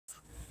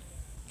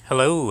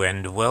Hello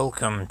and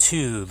welcome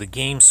to the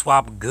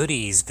GameSwap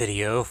Goodies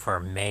video for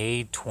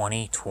May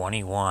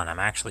 2021. I'm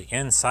actually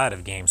inside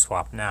of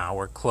GameSwap now.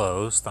 We're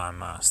closed.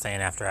 I'm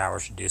staying after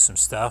hours to do some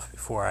stuff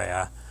before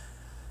I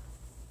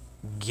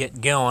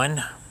get going.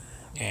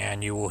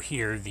 And you will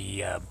hear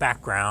the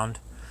background.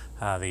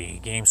 The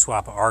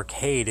GameSwap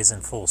arcade is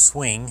in full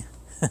swing.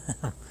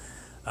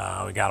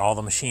 We got all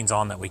the machines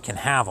on that we can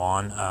have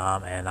on,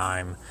 and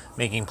I'm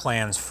making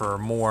plans for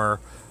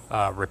more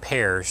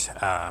repairs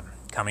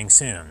coming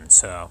soon.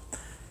 So,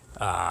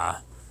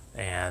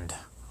 and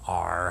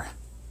our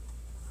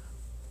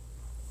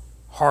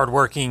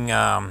hardworking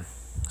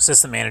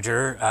assistant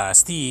manager,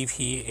 Steve,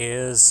 he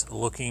is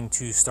looking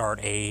to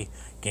start a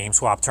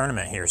GameSwap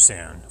tournament here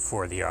soon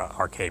for the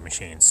arcade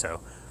machines.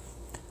 So,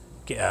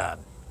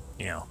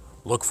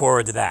 look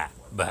forward to that.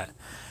 But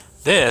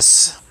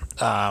this,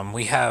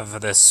 we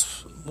have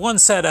this one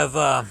set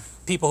of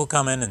people who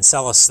come in and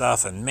sell us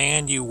stuff, and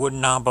man, you would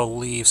not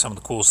believe some of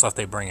the cool stuff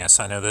they bring us.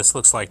 I know this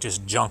looks like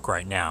just junk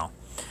right now,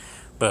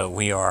 but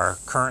we are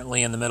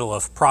currently in the middle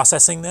of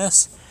processing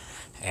this,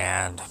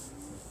 and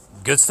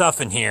good stuff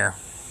in here.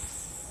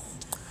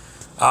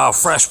 Oh,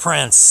 fresh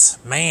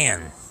prints,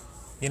 man.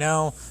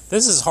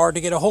 This is hard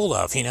to get a hold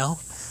of,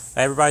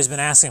 Everybody's been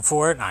asking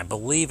for it, and I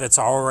believe it's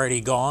already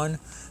gone,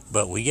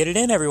 but we get it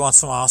in every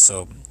once in a while,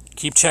 so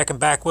keep checking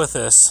back with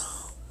us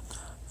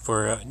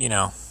for,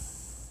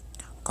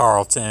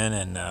 Carlton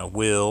and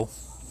Will.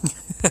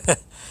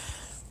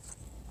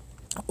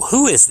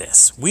 Who is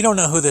this? We don't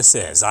know who this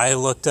is. I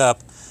looked up,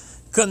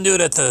 couldn't do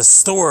it at the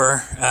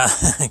store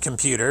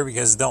computer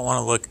because I don't want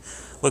to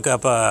look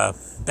up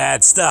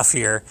bad stuff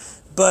here.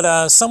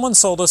 But someone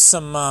sold us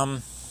some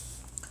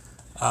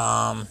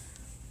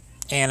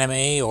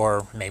anime,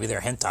 or maybe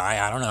they're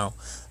hentai, I don't know.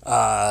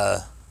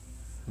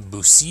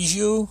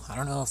 Busiju, I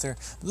don't know if they're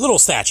little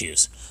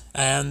statues.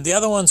 And the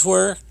other ones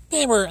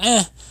they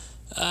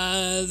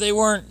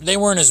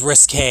weren't as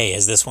risque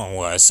as this one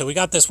was. So we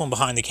got this one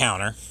behind the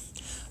counter,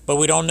 but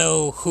we don't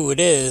know who it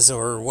is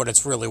or what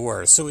it's really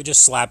worth. So we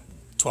just slapped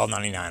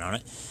 $12.99 on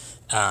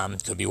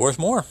it. Could be worth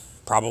more.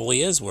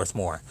 Probably is worth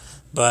more.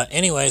 But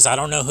anyways, I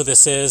don't know who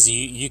this is.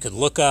 You could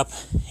look up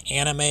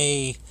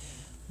anime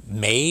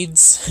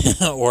maids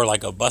or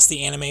like a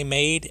busty anime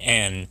maid,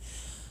 and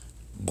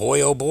boy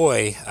oh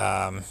boy,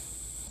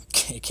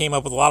 it came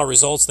up with a lot of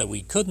results that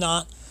we could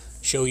not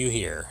show you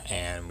here,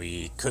 and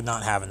we could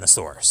not have in the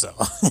store. So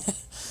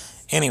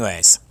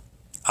anyways,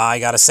 I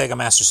got a Sega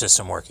Master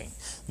System working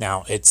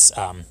now. It's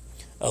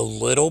a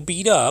little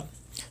beat up,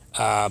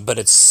 but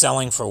it's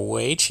selling for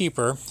way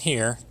cheaper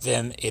here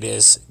than it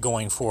is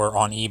going for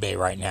on eBay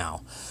right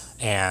now.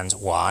 And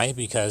why?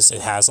 Because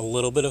it has a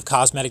little bit of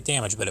cosmetic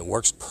damage, but it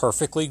works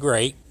perfectly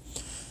great,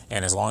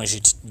 and as long as you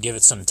give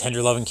it some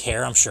tender love and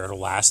care, I'm sure it'll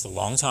last a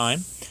long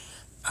time.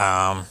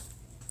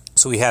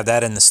 So we have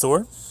that in the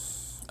store.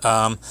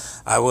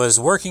 I was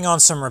working on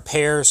some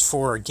repairs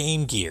for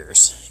Game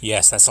Gears.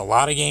 Yes, that's a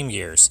lot of Game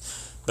Gears.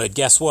 But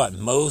guess what?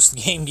 Most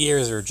Game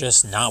Gears are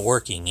just not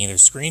working. Either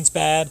screen's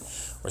bad,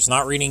 or it's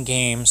not reading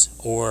games,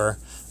 or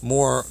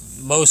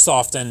most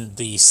often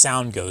the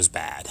sound goes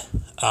bad.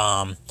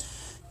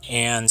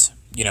 And,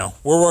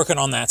 we're working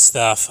on that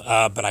stuff.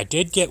 But I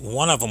did get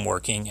one of them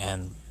working,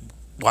 and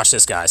watch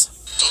this, guys.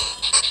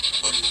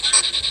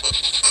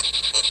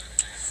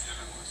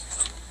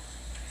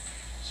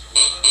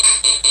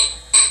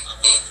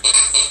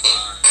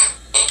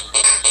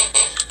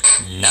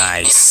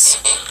 Nice.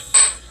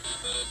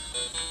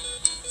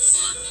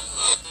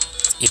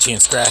 Itchy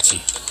and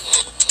scratchy.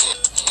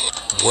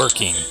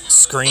 Working.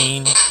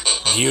 Screen.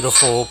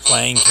 Beautiful.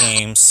 Playing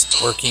games.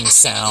 Working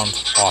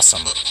sound.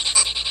 Awesome.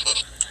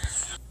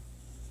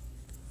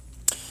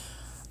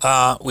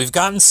 We've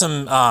gotten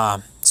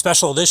some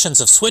special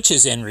editions of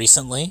Switches in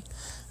recently.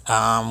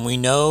 We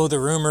know the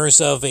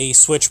rumors of a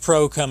Switch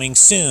Pro coming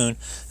soon,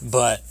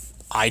 but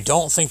I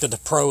don't think that the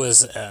Pro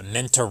is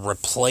meant to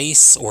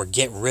replace or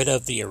get rid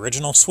of the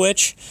original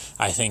Switch.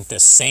 I think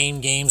the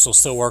same games will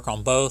still work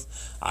on both.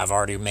 I've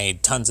already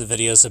made tons of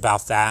videos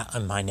about that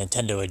on my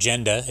Nintendo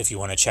agenda, if you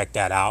want to check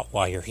that out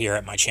while you're here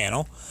at my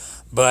channel.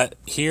 But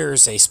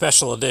here's a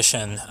special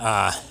edition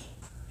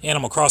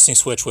Animal Crossing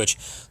Switch, which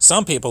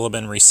some people have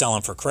been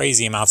reselling for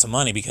crazy amounts of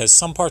money because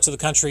some parts of the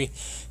country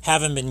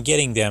haven't been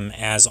getting them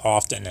as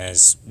often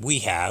as we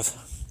have.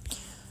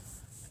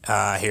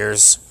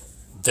 Here's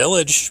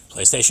Village,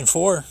 PlayStation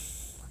 4,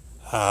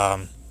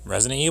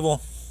 Resident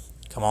Evil,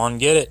 come on,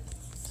 get it.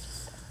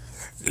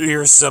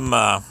 Here's some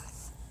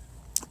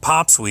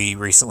pops we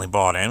recently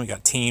bought in. We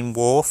got Teen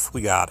Wolf, we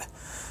got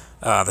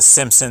The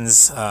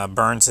Simpsons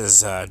Burns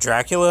as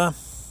Dracula,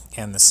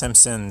 and The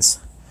Simpsons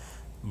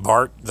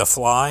Bart the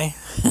Fly.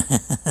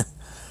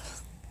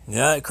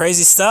 Yeah,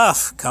 crazy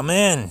stuff. Come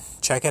in,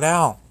 check it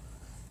out,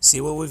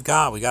 see what we've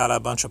got. We got a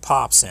bunch of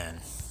pops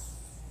in.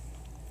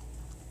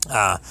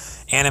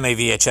 Anime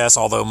VHS,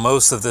 although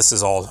most of this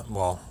is all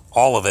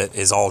of it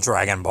is all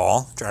Dragon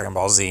Ball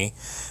Z,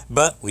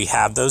 but we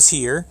have those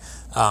here.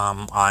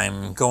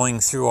 I'm going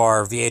through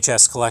our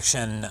VHS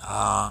collection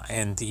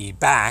in the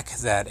back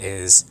that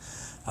is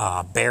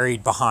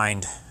buried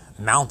behind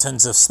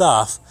mountains of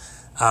stuff.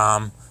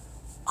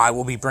 I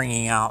will be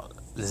bringing out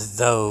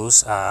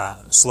those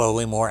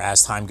slowly more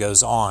as time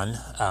goes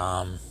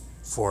on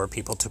for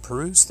people to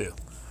peruse through.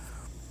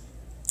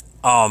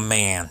 Oh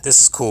man, this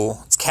is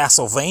cool. It's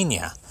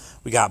Castlevania.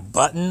 We got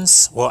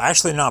buttons. Well,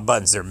 actually not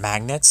buttons. They're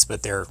magnets,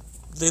 but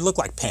they look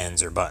like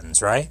pens or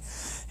buttons, right?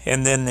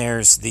 And then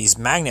there's these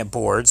magnet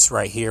boards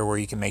right here where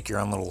you can make your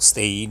own little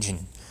stage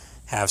and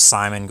have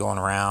Simon going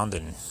around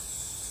and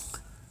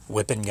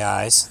whipping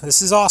guys.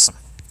 This is awesome.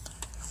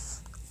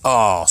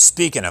 Oh,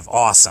 speaking of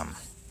awesome,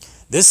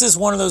 this is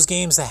one of those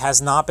games that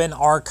has not been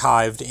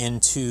archived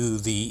into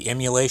the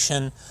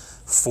emulation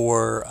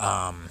for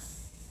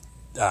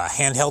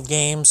handheld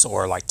games,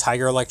 or like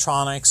Tiger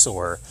Electronics,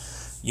 or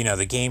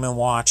the Game &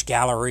 Watch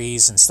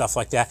galleries and stuff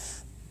like that.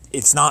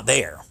 It's not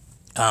there.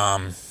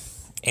 And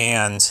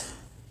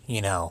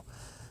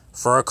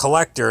for a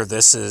collector,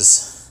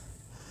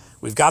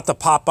 we've got the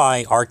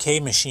Popeye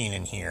arcade machine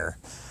in here,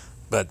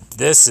 but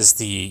this is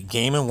the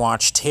Game &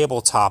 Watch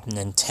tabletop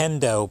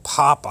Nintendo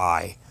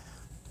Popeye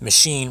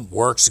machine.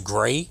 Works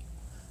great.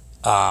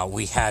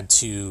 We had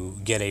to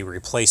get a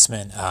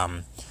replacement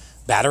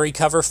battery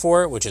cover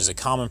for it, which is a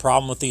common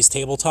problem with these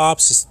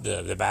tabletops.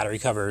 The battery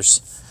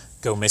covers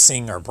go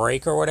missing or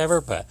break or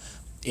whatever, but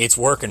it's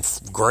working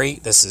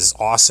great. This is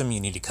awesome. You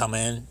need to come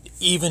in.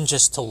 Even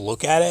just to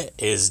look at it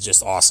is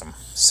just awesome.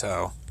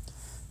 So,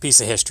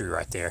 piece of history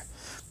right there.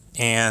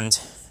 And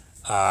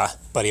a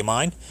buddy of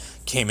mine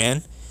came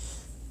in.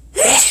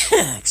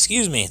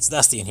 Excuse me, it's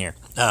dusty in here.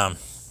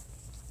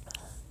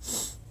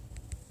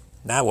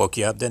 That woke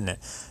you up, didn't it?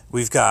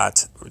 We've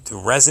got the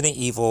Resident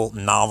Evil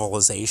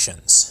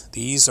novelizations.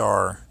 These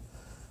are...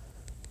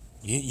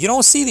 You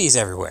don't see these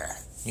everywhere.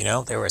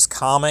 There was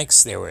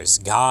comics, there was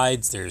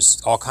guides,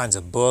 there's all kinds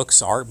of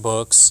books, art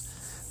books,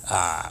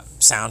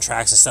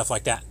 soundtracks and stuff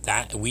like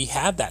that. We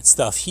have that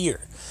stuff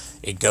here.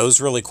 It goes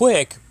really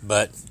quick,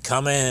 but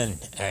come in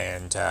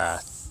and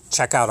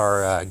check out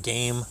our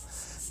game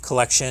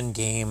collection,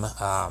 game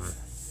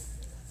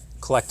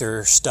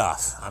collector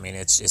stuff. I mean,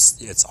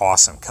 it's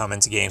awesome. Come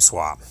into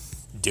GameSwap,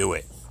 do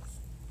it.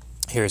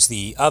 Here's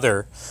the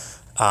other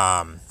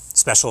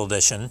special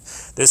edition.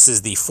 This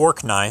is the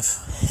fork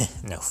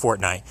knife. No,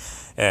 Fortnite.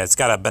 It's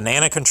got a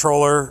banana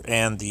controller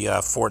and the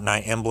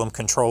Fortnite emblem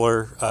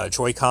controller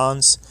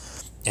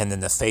Joy-Cons, and then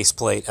the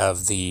faceplate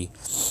of the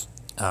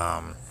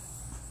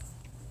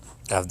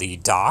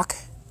dock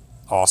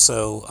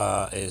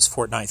also is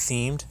Fortnite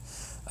themed.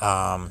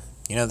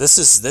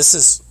 This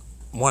is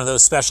one of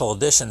those special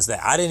editions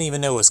that I didn't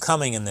even know was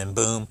coming, and then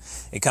boom,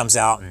 it comes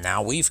out, and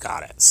now we've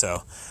got it.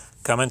 So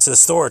come into the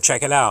store,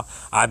 check it out.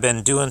 I've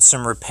been doing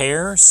some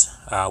repairs.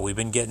 We've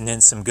been getting in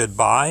some good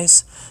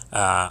buys.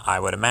 I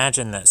would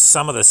imagine that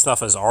some of the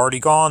stuff is already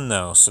gone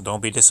though, so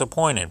don't be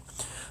disappointed.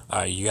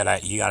 You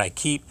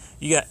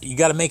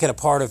gotta make it a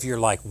part of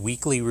your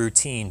weekly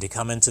routine to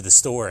come into the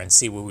store and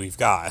see what we've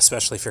got,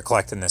 especially if you're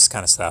collecting this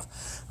kind of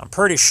stuff. I'm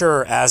pretty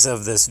sure as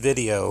of this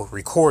video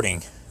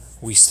recording,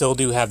 we still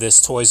do have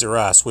this Toys R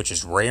Us, which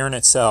is rare in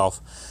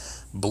itself,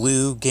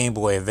 blue Game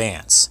Boy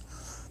Advance.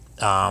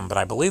 But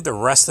I believe the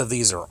rest of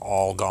these are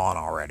all gone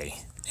already,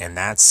 and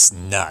that's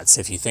nuts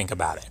if you think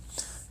about it.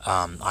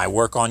 I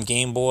work on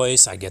Game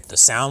Boys, I get the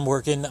sound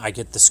working, I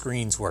get the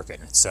screens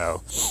working.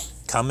 So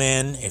come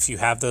in if you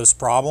have those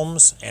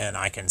problems, and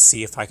I can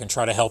see if I can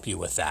try to help you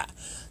with that.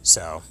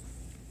 So,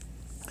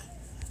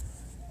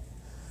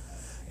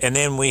 and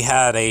then we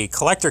had a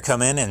collector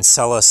come in and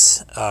sell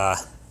us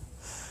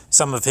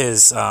some of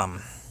his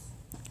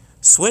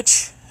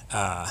Switch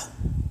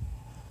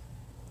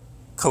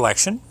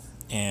collection.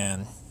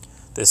 And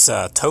this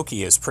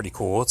Toki is pretty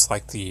cool. It's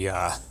like the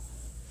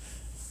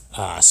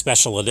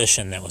special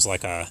edition that was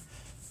like I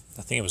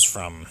think it was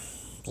from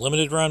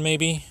Limited Run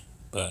maybe.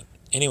 But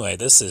anyway,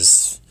 this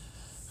is,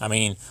 I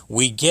mean,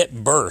 we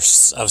get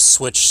bursts of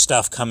Switch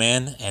stuff come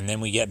in, and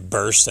then we get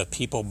bursts of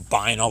people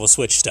buying all the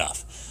Switch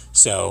stuff.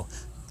 So,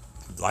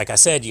 like I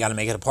said, you got to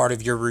make it a part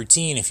of your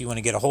routine if you want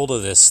to get a hold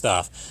of this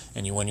stuff.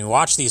 And when you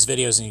watch these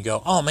videos and you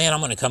go, oh man,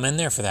 I'm going to come in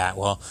there for that.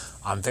 Well,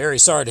 I'm very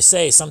sorry to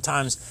say,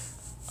 sometimes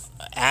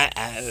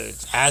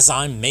as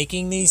I'm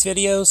making these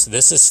videos,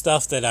 this is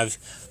stuff that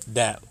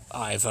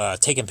I've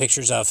taken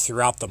pictures of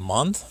throughout the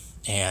month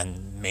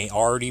and may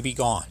already be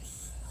gone.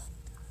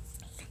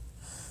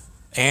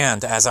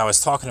 And as I was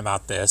talking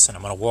about this, and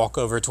I'm going to walk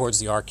over towards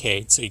the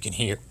arcade so you can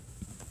hear,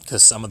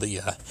 because some of the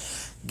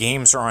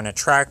games are on a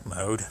track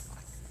mode.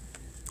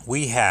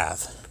 We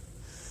have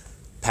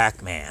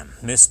Pac-Man,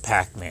 Miss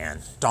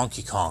Pac-Man,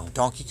 Donkey Kong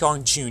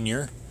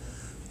Jr.,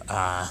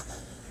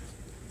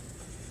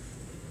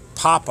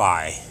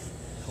 Popeye,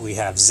 we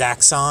have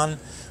Zaxxon,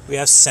 we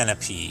have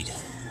Centipede,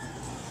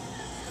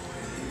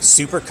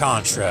 Super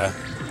Contra,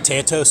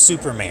 Taito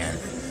Superman.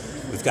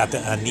 We've got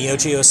the Neo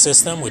Geo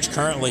system, which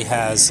currently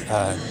has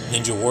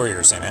Ninja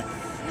Warriors in it,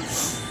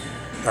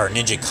 or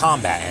Ninja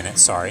Combat in it,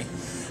 sorry.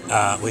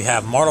 We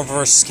have Marvel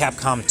vs.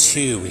 Capcom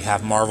 2, we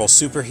have Marvel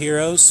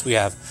Superheroes, we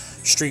have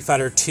Street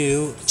Fighter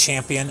 2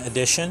 Champion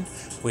Edition,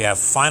 We have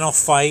Final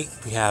Fight.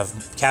 We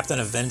have Captain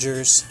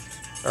Avengers.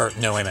 Or,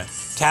 no, wait a minute.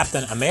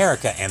 Captain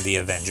America and the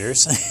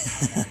Avengers.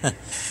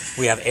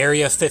 We have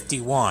Area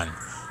 51.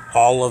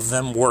 All of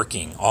them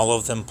working. All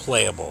of them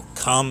playable.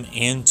 Come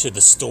into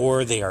the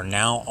store. They are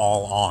now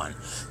all on.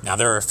 Now,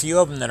 there are a few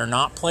of them that are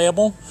not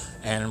playable,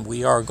 and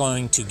we are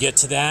going to get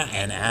to that.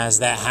 And as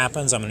that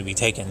happens, I'm going to be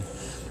taking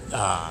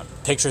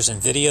pictures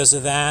and videos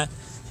of that,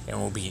 and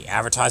we'll be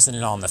advertising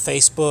it on the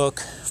Facebook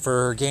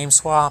for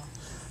GameSwap.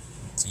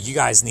 So you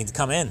guys need to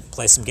come in,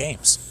 play some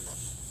games.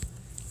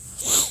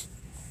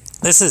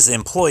 This is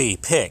employee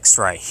picks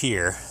right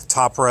here.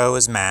 Top row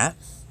is Matt,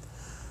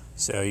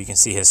 so you can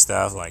see his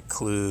stuff like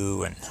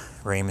Clue and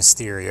Rey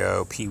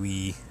Mysterio,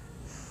 Pee-wee,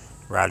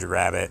 Roger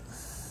Rabbit,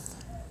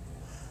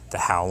 The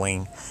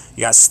Howling.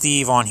 You got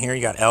Steve on here.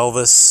 You got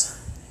Elvis.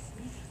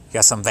 You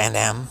got some Van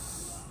Damme.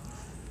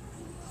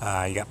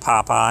 You got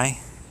Popeye.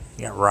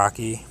 You got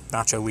Rocky,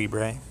 Nacho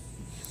Libre.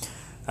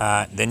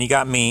 Then you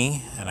got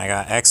me, and I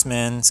got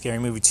X-Men, Scary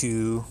Movie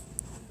 2,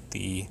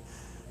 The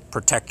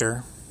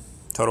Protector,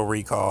 Total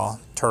Recall,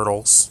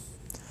 Turtles,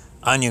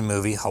 Onion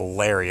Movie,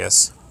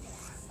 hilarious,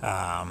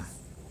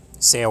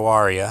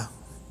 Sawaria.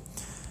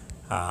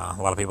 A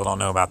lot of people don't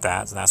know about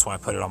that, so that's why I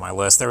put it on my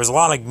list. There was a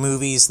lot of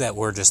movies that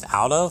were just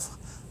out of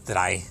that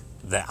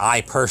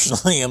I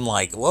personally am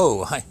like,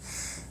 whoa,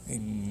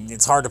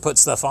 it's hard to put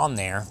stuff on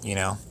there, you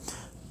know,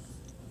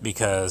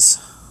 because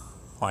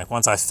like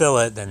once I fill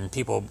it, then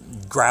people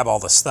grab all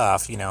the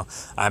stuff, you know.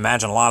 I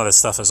imagine a lot of this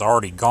stuff is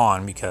already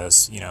gone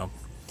because, you know.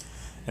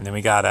 And then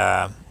we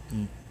got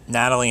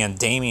Natalie and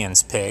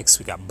Damien's picks.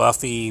 We got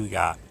Buffy. We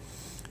got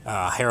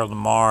Harold and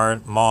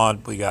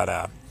Maude. We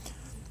got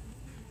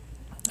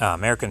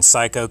American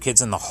Psycho,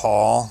 Kids in the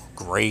Hall.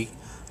 Great.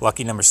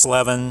 Lucky Number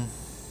 11.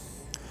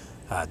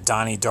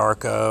 Donnie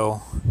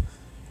Darko.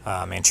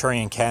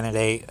 Manchurian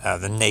Candidate.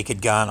 The Naked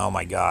Gun. Oh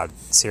my God.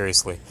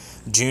 Seriously.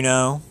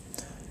 Juno.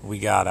 We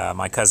got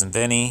My Cousin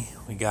Vinny.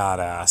 We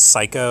got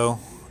Psycho.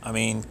 I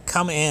mean,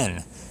 come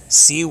in.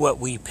 See what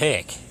we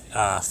pick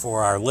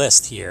for our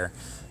list here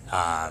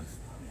of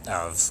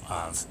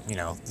you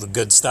know, the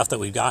good stuff that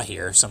we've got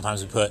here.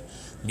 Sometimes we put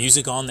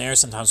music on there.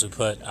 Sometimes we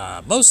put,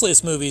 mostly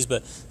it's movies,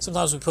 but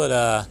sometimes we put,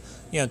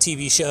 you know,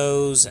 TV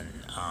shows and,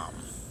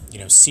 you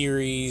know,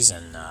 series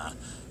and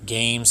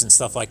games and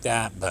stuff like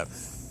that. But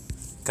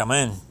come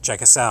in.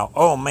 Check us out.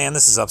 Oh, man,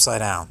 this is upside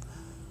down.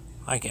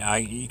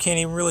 You can't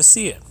even really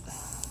see it.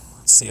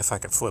 Let's see if I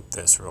can flip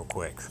this real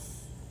quick.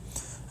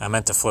 I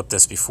meant to flip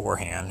this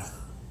beforehand.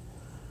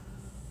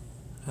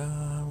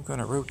 I'm going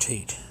to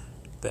rotate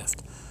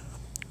left.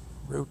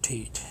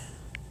 Rotate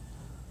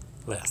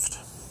left.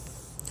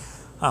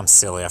 I'm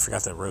silly. I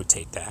forgot to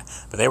rotate that.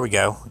 But there we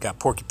go. We got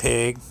Porky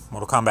Pig,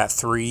 Mortal Kombat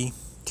 3,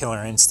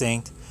 Killer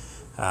Instinct,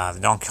 the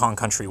Donkey Kong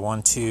Country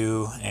 1,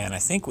 2, and I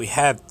think we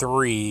had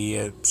 3.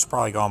 It's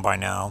probably gone by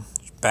now.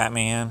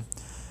 Batman.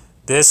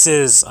 This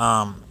is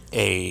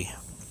a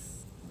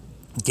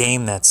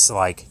game that's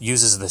like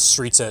uses the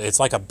streets of, it's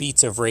like a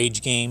Beats of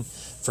Rage game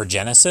for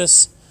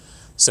Genesis.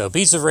 So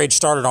Beats of Rage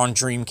started on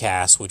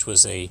Dreamcast, which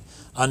was a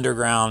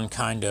underground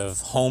kind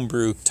of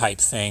homebrew type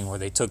thing where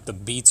they took the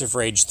Beats of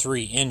Rage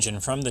 3 engine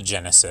from the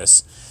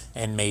Genesis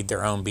and made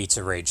their own Beats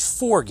of Rage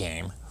 4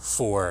 game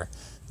for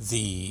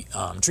the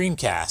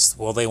Dreamcast.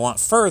 Well, they went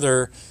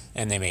further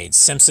and they made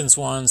Simpsons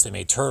ones, they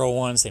made Turtle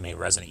ones, they made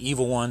Resident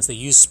Evil ones. They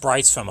used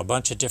sprites from a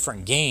bunch of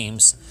different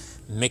games,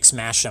 mix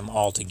mash them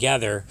all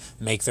together,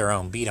 make their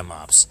own beat 'em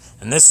ups.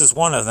 And this is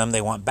one of them.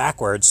 They went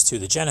backwards to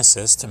the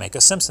Genesis to make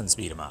a Simpsons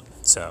beat 'em up.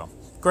 So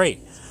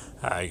great.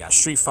 You got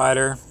Street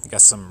Fighter. You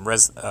got some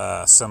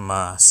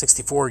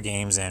 64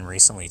 games in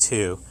recently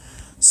too.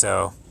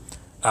 So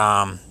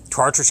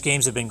cartridge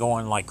games have been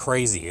going like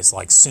crazy. It's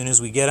like as soon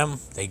as we get them,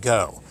 they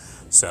go.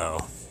 So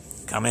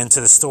come into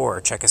the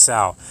store, check us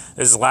out.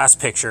 This is the last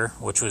picture,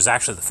 which was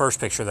actually the first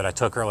picture that I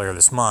took earlier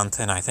this month,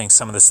 and I think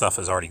some of this stuff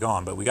is already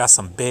gone. But we got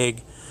some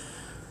big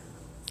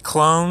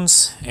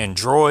clones and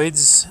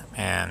droids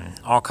and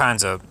all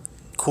kinds of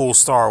cool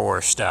Star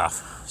Wars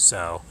stuff.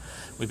 So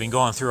we've been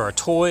going through our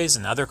toys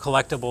and other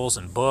collectibles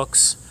and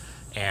books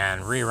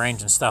and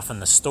rearranging stuff in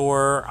the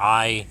store.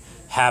 I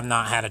have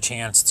not had a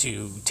chance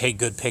to take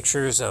good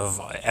pictures of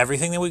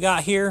everything that we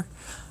got here.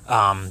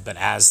 But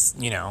as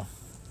you know,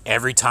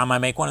 every time I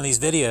make one of these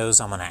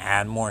videos, I'm going to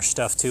add more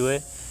stuff to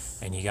it,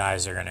 and you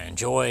guys are going to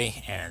enjoy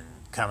and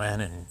come in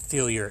and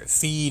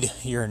feed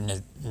your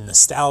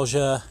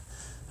nostalgia.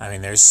 I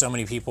mean, there's so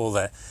many people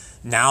that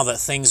now that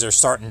things are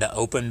starting to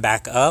open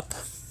back up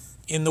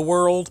in the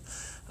world,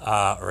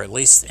 or at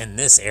least in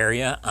this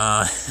area,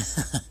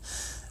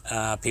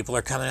 people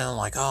are coming in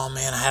like, oh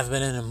man, I haven't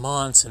been in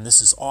months and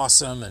this is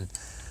awesome. And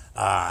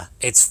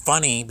it's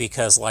funny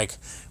because like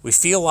we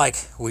feel like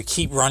we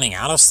keep running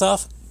out of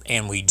stuff,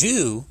 and we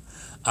do,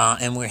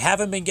 and we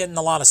haven't been getting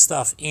a lot of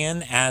stuff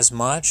in as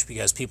much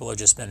because people have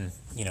just been,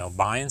 you know,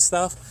 buying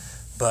stuff.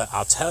 But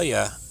I'll tell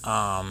you,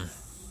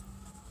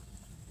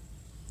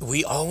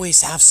 we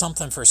always have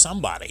something for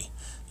somebody,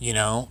 you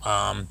know.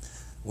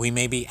 We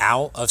may be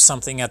out of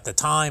something at the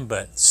time,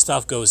 but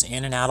stuff goes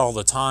in and out all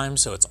the time,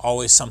 so it's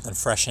always something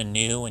fresh and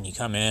new when you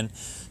come in.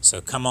 So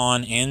come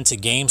on into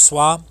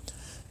GameSwap,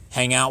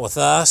 hang out with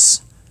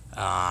us,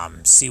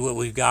 see what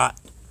we've got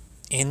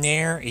in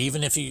there.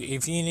 Even if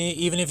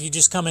you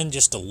just come in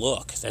just to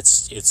look,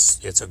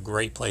 it's a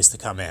great place to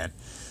come in.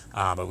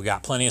 But we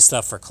got plenty of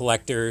stuff for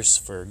collectors,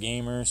 for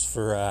gamers,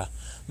 for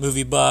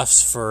movie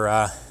buffs,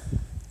 for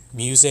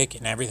music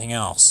and everything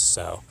else.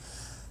 So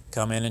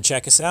come in and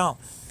check us out.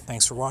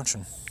 Thanks for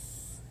watching.